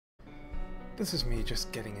This is me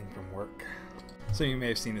just getting in from work. So you may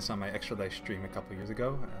have seen this on my Extra Life stream a couple years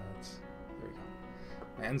ago. There we go.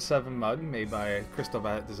 My N7 mug made by Crystal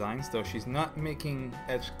Violet Designs, though she's not making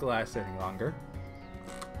etched glass any longer.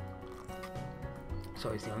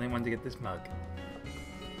 So he's the only one to get this mug.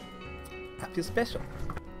 I feel special.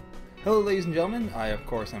 Hello ladies and gentlemen, I of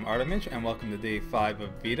course am Artemich, and welcome to day 5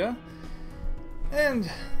 of Vita. And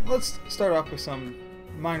let's start off with some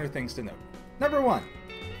minor things to note. Number 1.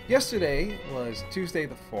 Yesterday was Tuesday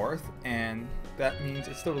the 4th, and that means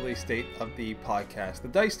it's the release date of the podcast, The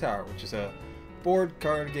Dice Tower, which is a board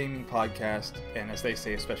card gaming podcast, and as they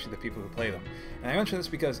say, especially the people who play them. And I mention this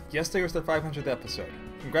because yesterday was their 500th episode.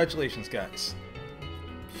 Congratulations, guys.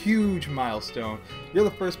 Huge milestone. You're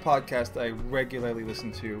the first podcast I regularly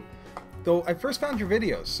listen to, though I first found your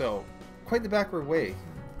videos, so quite the backward way.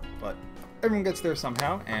 But everyone gets there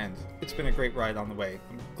somehow, and it's been a great ride on the way.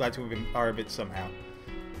 I'm glad to have been part of it somehow.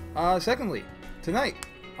 Secondly, tonight,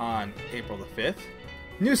 on April the 5th,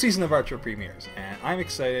 new season of Archer premieres, and I'm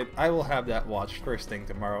excited. I will have that watched first thing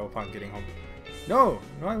tomorrow upon getting home. No,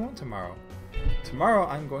 I won't tomorrow. Tomorrow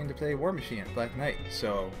I'm going to play WarMachine at Black Knight,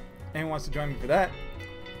 so anyone wants to join me for that?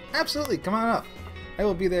 Absolutely, come on up. I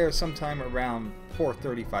will be there sometime around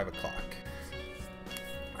 4:30, 5 o'clock.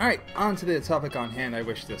 Alright, on to the topic on hand I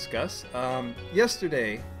wish to discuss.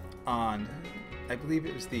 Yesterday on, I believe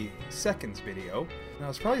it was the second video, no,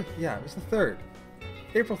 it's probably, yeah, it was the 3rd,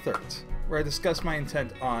 April 3rd, where I discussed my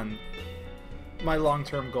intent on my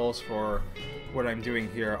long-term goals for what I'm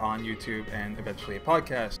doing here on YouTube and eventually a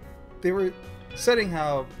podcast. They were setting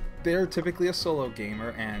how they're typically a solo gamer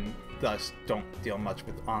and thus don't deal much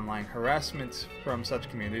with online harassment from such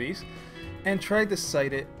communities, and tried to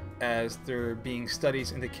cite it as there being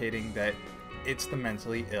studies indicating that it's the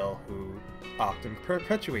mentally ill who often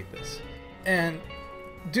perpetuate this. And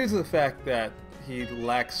due to the fact that he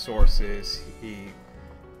lacks sources, he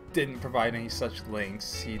didn't provide any such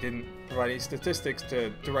links, he didn't provide any statistics to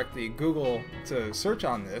directly Google to search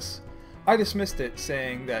on this, I dismissed it,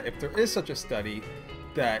 saying that if there is such a study,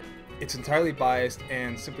 that it's entirely biased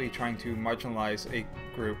and simply trying to marginalize a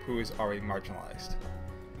group who is already marginalized.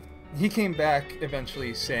 He came back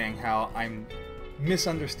eventually saying how I'm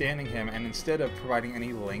misunderstanding him, and instead of providing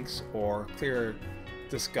any links or clear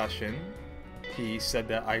discussion, he said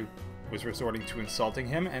that I was resorting to insulting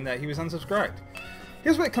him and that he was unsubscribed.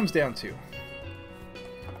 Here's what it comes down to.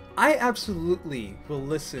 I absolutely will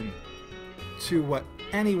listen to what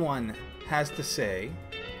anyone has to say,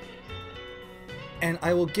 and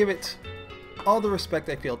I will give it all the respect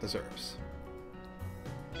I feel it deserves.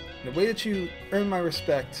 The way that you earn my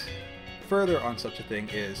respect further on such a thing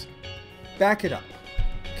is back it up,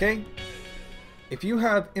 okay? If you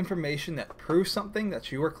have information that proves something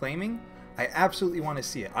that you are claiming, I absolutely want to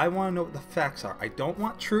see it. I want to know what the facts are. I don't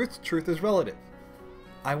want truth. Truth is relative.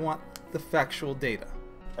 I want the factual data.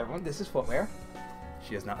 Everyone, this is Footwear.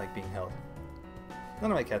 She does not like being held.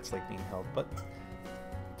 None of my cats like being held, but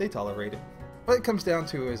they tolerate it. What it comes down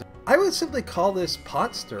to is, I would simply call this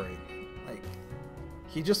pot stirring. Like,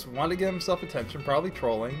 he just wanted to get himself attention, probably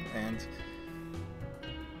trolling, and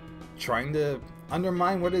trying to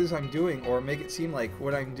undermine what it is I'm doing, or make it seem like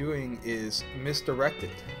what I'm doing is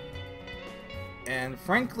misdirected. And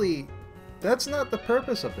frankly, that's not the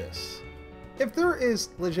purpose of this. If there is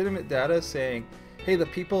legitimate data saying, hey, the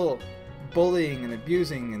people bullying and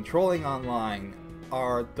abusing and trolling online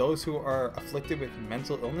are those who are afflicted with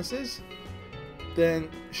mental illnesses, then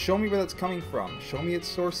show me where that's coming from. Show me its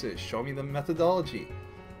sources. Show me the methodology.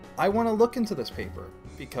 I want to look into this paper,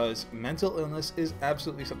 because mental illness is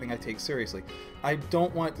absolutely something I take seriously. I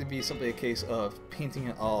don't want it to be simply a case of painting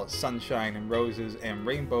it all sunshine and roses and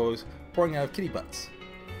rainbows pouring out of kitty butts.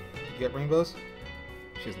 You get rainbows?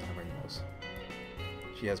 She doesn't have rainbows.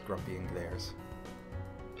 She has grumpy and glares.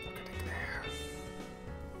 Look at the glare.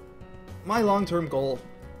 My long-term goal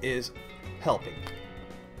is helping.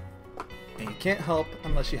 And you can't help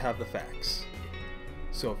unless you have the facts.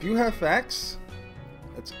 So if you have facts,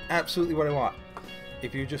 that's absolutely what I want.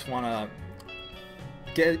 If you just want to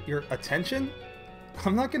get your attention,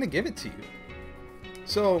 I'm not going to give it to you.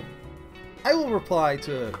 So I will reply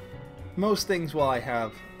to most things while I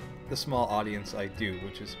have the small audience I do,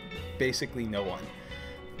 which is basically no one.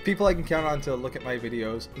 People I can count on to look at my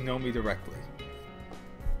videos know me directly.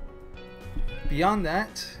 Beyond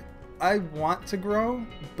that, I want to grow,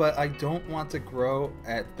 but I don't want to grow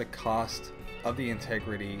at the cost of the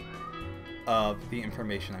integrity of the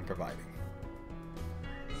information I'm providing.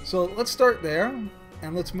 So let's start there,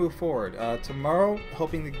 and let's move forward. Tomorrow,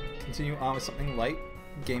 hoping to continue on with something light,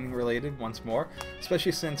 gaming related once more,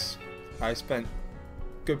 especially since I spent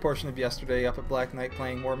good portion of yesterday up at Black Knight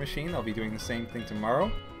playing WarMachine. I'll be doing the same thing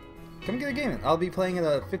tomorrow. Come get a game in. I'll be playing at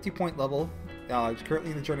a 50-point level. It's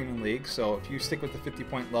currently in the Journeyman League, so if you stick with the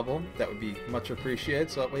 50-point level, that would be much appreciated,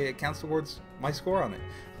 so that way it counts towards my score on it.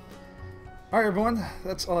 Alright everyone,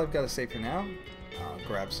 that's all I've got to say for now. I'll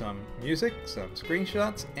grab some music, some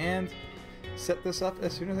screenshots, and set this up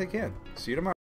as soon as I can. See you tomorrow.